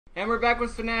And we're back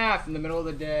with FNAF in the middle of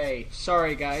the day.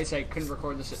 Sorry guys, I couldn't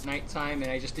record this at nighttime and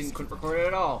I just couldn't record it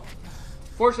at all.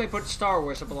 Fortunately I put Star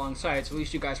Wars up alongside, so at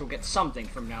least you guys will get something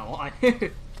from now on.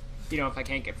 You know, if I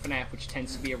can't get FNAF, which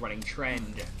tends to be a running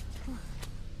trend.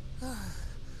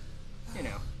 You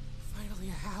know. Finally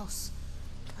a house.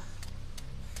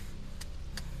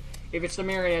 If it's the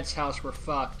Marionette's house, we're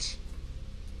fucked.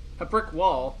 A brick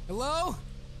wall. Hello?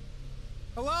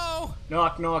 Hello?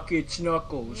 Knock knock, it's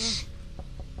Knuckles.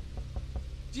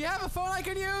 Do you have a phone I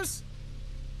could use?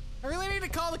 I really need to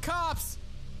call the cops.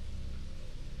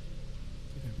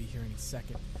 They're gonna be here any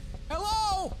second.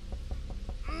 Hello?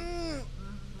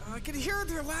 I can hear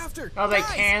their laughter. Oh, they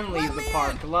Guys, can leave the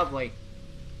park. in. Lovely.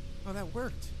 Oh, that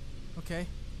worked. Okay.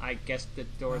 I guess the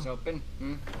door's open.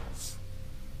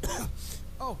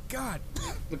 Oh, God.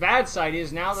 The bad side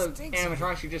is now the Stinks.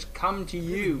 animatronics should just come to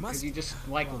you because you just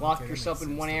like locked yourself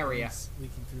in one area.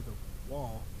 Leaking through the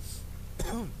wall.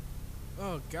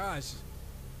 Oh gosh,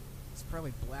 there's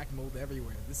probably black mold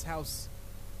everywhere. This house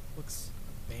looks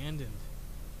abandoned.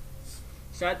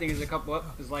 Sad thing is,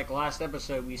 like last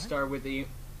episode, we start with the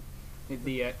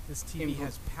this TV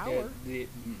has power.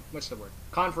 What's the word?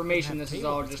 Confirmation. This is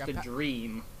all just a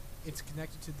dream. It's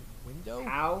connected to the window.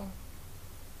 How?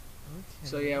 Okay.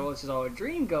 So yeah, well, this is all a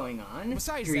dream going on.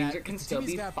 Besides dreams that, can the still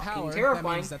TV's be got fucking power,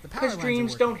 terrifying because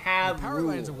dreams don't have the power rules.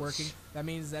 lines are working. That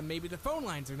means that maybe the phone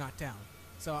lines are not down.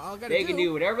 So all they can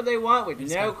do whatever they want with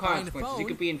no consequences. You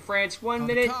could be in France one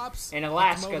minute and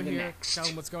Alaska the next. Tell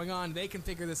them what's going on. They can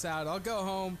figure this out. I'll go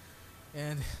home,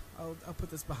 and I'll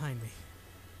put this behind me.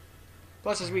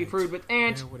 Plus, as we proved with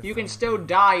Ant, you can still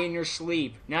die in your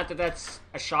sleep. Not that that's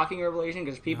a shocking revelation,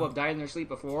 because people have died in their sleep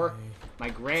before. Okay. My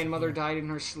grandmother died in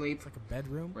her sleep. It's like a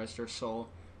bedroom. Rest her soul.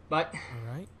 But,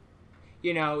 all right.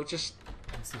 You know, just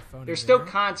there's there's still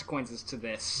consequences to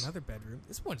this. Another bedroom.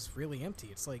 This one's really empty.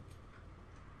 It's like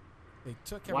they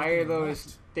took everything. Why are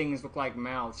those things look like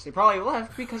mouths? They probably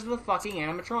left because of the fucking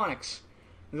animatronics.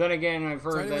 Then again, I've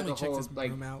heard that the whole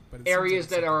like areas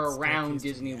that are around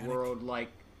Disney World,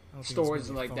 like stores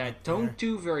like that, don't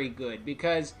do very good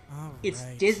because it's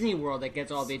Disney World that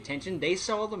gets all the attention. They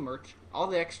sell all the merch, all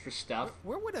the extra stuff.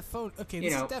 Where would a phone? Okay,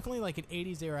 this is definitely like an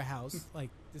 '80s era house. Like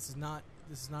this is not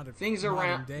a things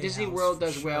around Disney World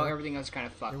does well. Everything else kind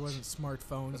of fucked. There wasn't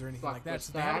smartphones or anything like that.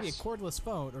 So there had to be a cordless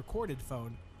phone or corded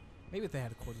phone. Maybe if they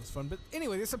had a cordless phone, but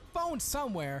anyway, there's a phone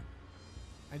somewhere.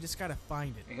 I just gotta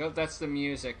find it. I hope that's the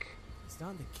music. It's not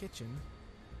in the kitchen.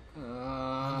 In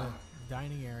the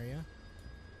dining area.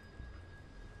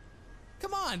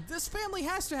 Come on, this family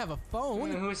has to have a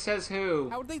phone. Who says who?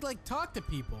 How would they like talk to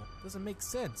people? Doesn't make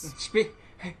sense.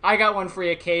 I got one for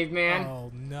you, caveman.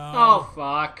 Oh no. Oh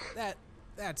fuck.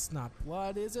 That's not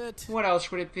blood, is it? What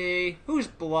else would it be? Who's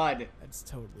blood? That's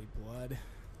totally blood.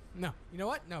 No, you know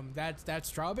what? No, that's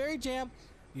strawberry jam.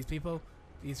 These people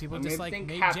just like make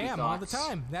jam all the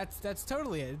time. That's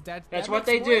totally it. That's what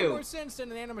they do. More sense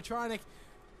than an animatronic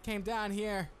came down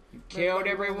here. Killed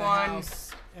everyone.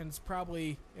 And it's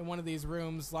probably in one of these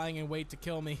rooms lying in wait to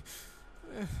kill me.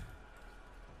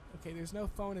 Okay, there's no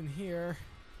phone in here.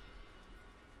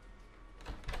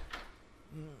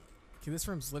 Okay, this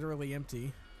room's literally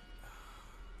empty.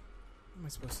 What am I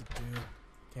supposed to do?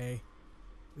 Okay,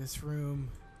 this room,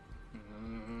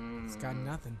 it's got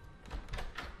nothing.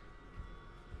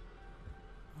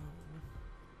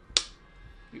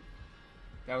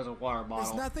 That was a water bottle.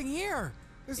 There's nothing here.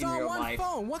 There's not one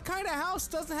phone. What kind of house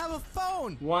doesn't have a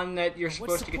phone? One that you're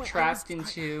supposed to get trapped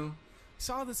into. I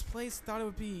saw this place, thought it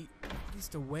would be at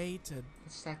least a way to...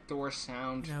 What's that door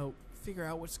sound? You know, figure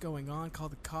out what's going on, call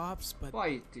the cops, but...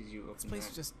 Why did you open this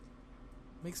place just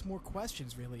makes more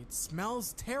questions, really. It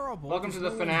smells terrible. Welcome to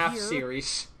the FNAF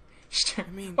series. I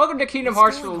mean, welcome to Kingdom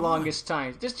Hearts for the longest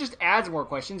time. This just adds more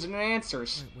questions than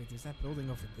answers. Wait, there's that building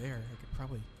over there. I could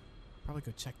probably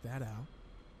go check that out.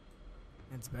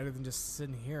 And it's better than just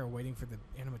sitting here waiting for the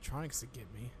animatronics to get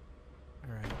me.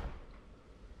 Alright.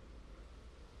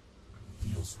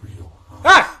 Feels real, huh?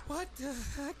 Ah! What the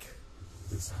heck?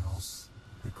 This house,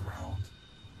 the ground,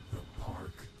 the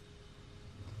park.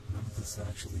 None of this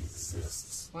actually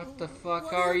exists. What the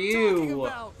fuck are you?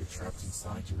 You're trapped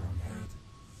inside your own head,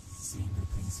 seeing the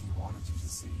things he wanted you to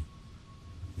see,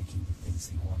 thinking the things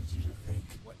he wanted you to think.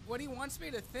 What he wants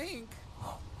me to think?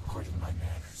 Oh, pardon my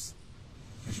manners.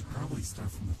 I should probably start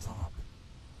from the top.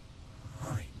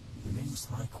 Hi, the name's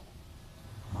Michael.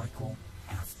 Michael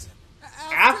Afton.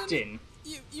 Afton?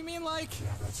 You mean like...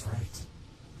 Yeah, that's right.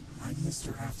 I'm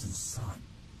Mr. Afton's son.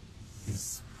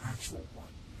 His actual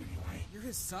one, anyway. You're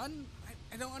his son?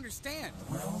 I don't understand.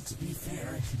 Well, to be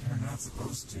fair, you're not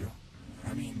supposed to.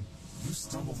 I mean, you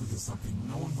stumbled into something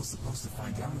no one was supposed to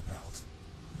find out about.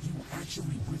 You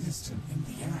actually witnessed him in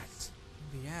the act.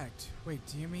 The act? Wait,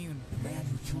 do you mean... The man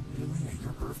who killed Billy at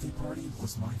your birthday party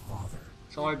was my father.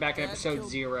 It's all the way back in episode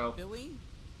 0. Billy?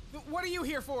 What are you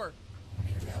here for? I'm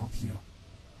here to help you.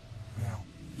 Now,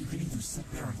 you can either sit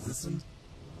there and listen,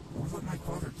 or let my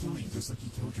father kill you just like he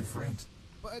killed your friend.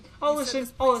 But I'll listen,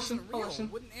 I'll listen, I'll listen.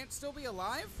 Wouldn't Aunt still be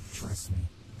alive? Trust me,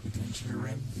 the danger you're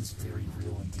in is very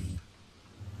real indeed.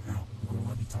 Now, you wanna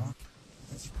let me talk?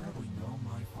 As you probably know,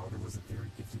 my father was a very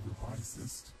gifted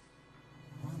roboticist.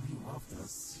 While he loved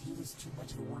us, he was too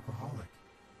much of a workaholic.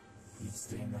 He'd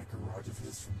stay in that garage of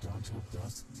his from dawn till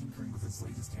dusk, tinkering with his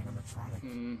latest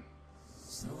animatronic.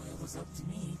 So it was up to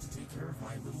me to take care of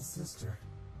my little sister.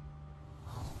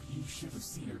 Oh, you should have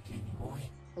seen her, Katie boy.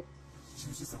 She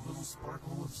was just a little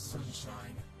sparkle of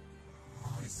sunshine.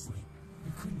 Honestly,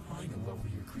 you couldn't find a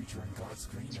lovelier creature in God's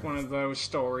green earth. It's one of those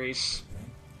stories.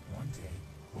 Then, one day,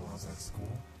 while I was at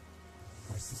school,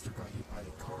 my sister got hit by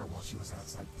a car while she was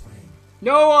outside playing.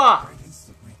 Noah! Died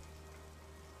instantly.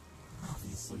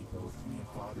 Obviously, both me and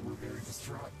Father were very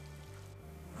distraught.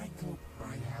 I coped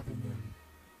by having an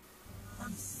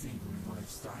unsavory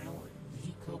lifestyle, and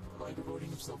he coped by devoting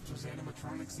himself to his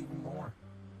animatronics even more.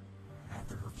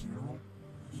 After her funeral,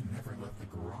 he never left the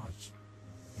garage.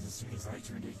 And as soon as I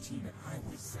turned 18, I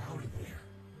was out of there.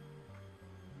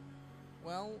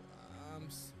 Well, I'm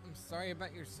sorry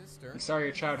about your sister. I'm sorry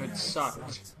your childhood Yeah, it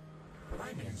sucked. But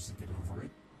I managed to get over it.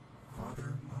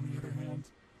 Father, on the other hand,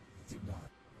 did not.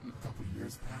 A couple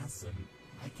years pass, and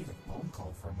I get a phone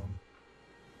call from him.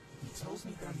 He tells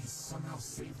me that he's somehow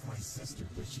saved my sister,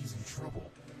 that she's in trouble,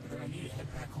 and that I need to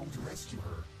head back home to rescue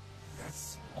her.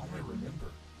 That's all I remember.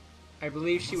 I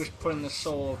believe she was put in the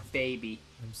soul of Baby,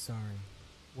 I'm sorry.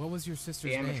 What was your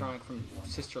sister's the name? animatronic from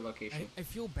Sister Location. I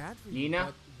feel bad for you. Nina?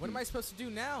 But what am I supposed to do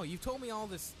now? You've told me all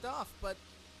this stuff, but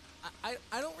I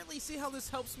don't really see how this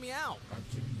helps me out. I'm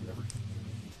giving you everything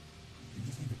you need. You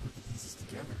just need to put the pieces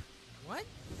together. What?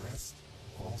 The rest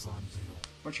falls on you.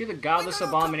 Weren't you the godless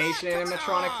abomination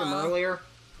animatronic from earlier?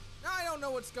 I don't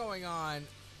know what's going on.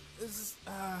 This is,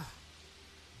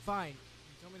 fine.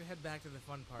 You told me to head back to the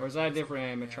fun part. Or was that a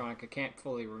different animatronic? I can't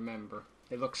fully remember.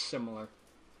 They look similar.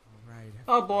 Alright.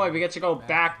 Oh boy, we get to go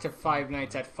back to Five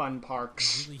Nights at Fun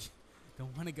Parks. I really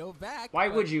don't want to go back. Why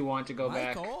would you want to go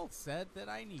Michael back? said that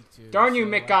I need to. Darn you, so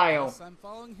Mikhail. I guess I'm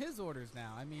following his orders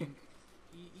now. I mean,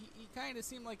 he kind of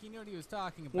seemed like he knew what he was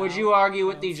talking about. Would you argue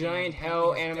with the so giant apparently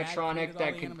hell his dad animatronic created all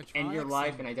that the could end your animatronics,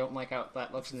 life? And I don't like how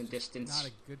that looks in the distance.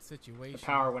 Not a good situation. The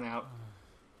power went out.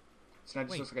 So now it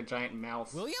just Wait. looks like a giant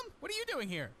mouth. William, what are you doing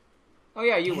here? Oh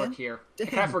yeah, you Dan? work here.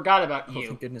 Dan. I forgot about Oh, you.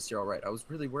 thank goodness you're all right. I was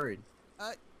really worried.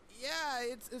 Yeah,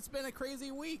 it's been a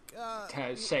crazy week.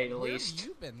 To say the where least. have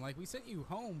you been? Like, we sent you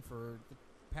home for the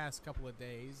past couple of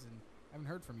days, and I haven't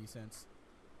heard from you since.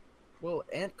 Well,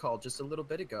 Aunt called just a little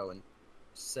bit ago and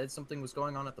said something was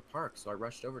going on at the park, so I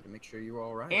rushed over to make sure you were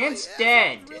all right. Aunt's Yeah,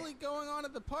 dead. something's really going on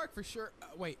at the park for sure.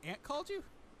 Wait, Aunt called you?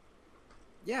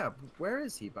 Yeah, where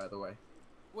is he, by the way?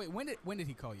 Wait, when did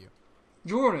he call you?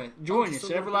 Join just us a in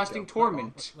little everlasting bit ago.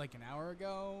 torment. Like an hour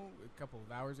ago, a couple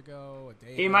of hours ago, a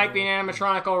day. He ago? might be an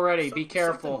animatronic already. Some- Be Something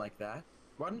careful. like that.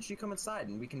 Why don't you come inside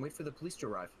and we can wait for the police to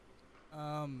arrive?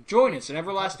 Join us in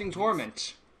everlasting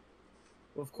torment.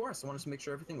 Well, of course. I wanted to make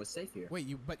sure everything was safe here. Wait,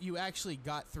 but you actually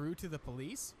got through to the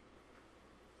police?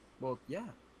 Well, yeah.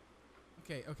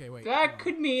 Okay, wait. That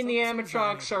could mean the Something's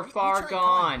animatronics are we far tried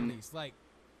calling the gone. police, like,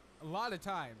 a lot of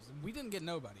times, and we didn't get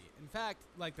nobody. In fact,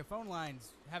 like, the phone lines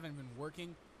haven't been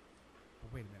working.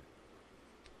 But wait a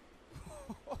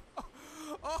minute.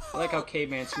 I like how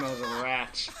Caveman smells a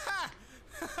rat.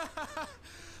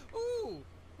 Ooh,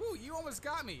 you almost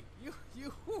got me.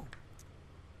 Ooh.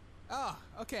 Oh,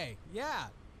 okay, yeah.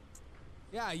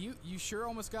 Yeah, you sure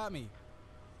almost got me.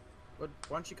 But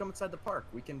why don't you come inside the park?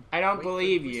 We can. I don't wait for the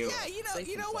believe police you. to Yeah, arrive. you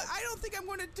Safe know what? inside. I don't think I'm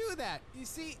going to do that. You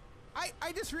see,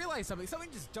 I just realized something. Something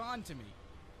just dawned to me.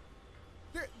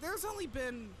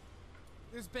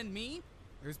 There's been me,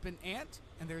 there's been Aunt,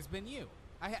 and there's been you.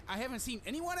 I haven't seen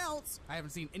anyone else. I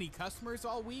haven't seen any customers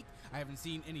all week. I haven't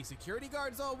seen any security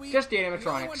guards all week. Just the only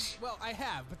animatronics. ones- well, I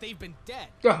have, but they've been dead.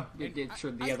 Oh, And it's for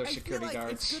the I other feel security like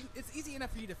guards. It's easy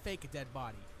enough for you to fake a dead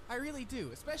body. I really do,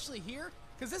 especially here,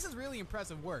 because this is really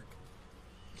impressive work.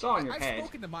 It's all in your I've head.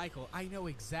 spoken to Michael. I know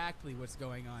exactly what's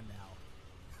going on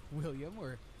now. William,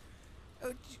 or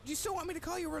do you still want me to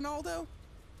call you Ronaldo?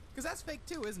 Because that's fake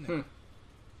too, isn't it?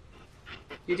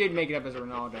 You did make it up as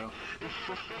Ronaldo.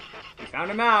 We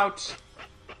found him out.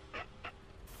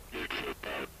 It's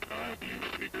about time you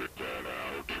figured that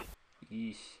out.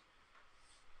 Yeesh.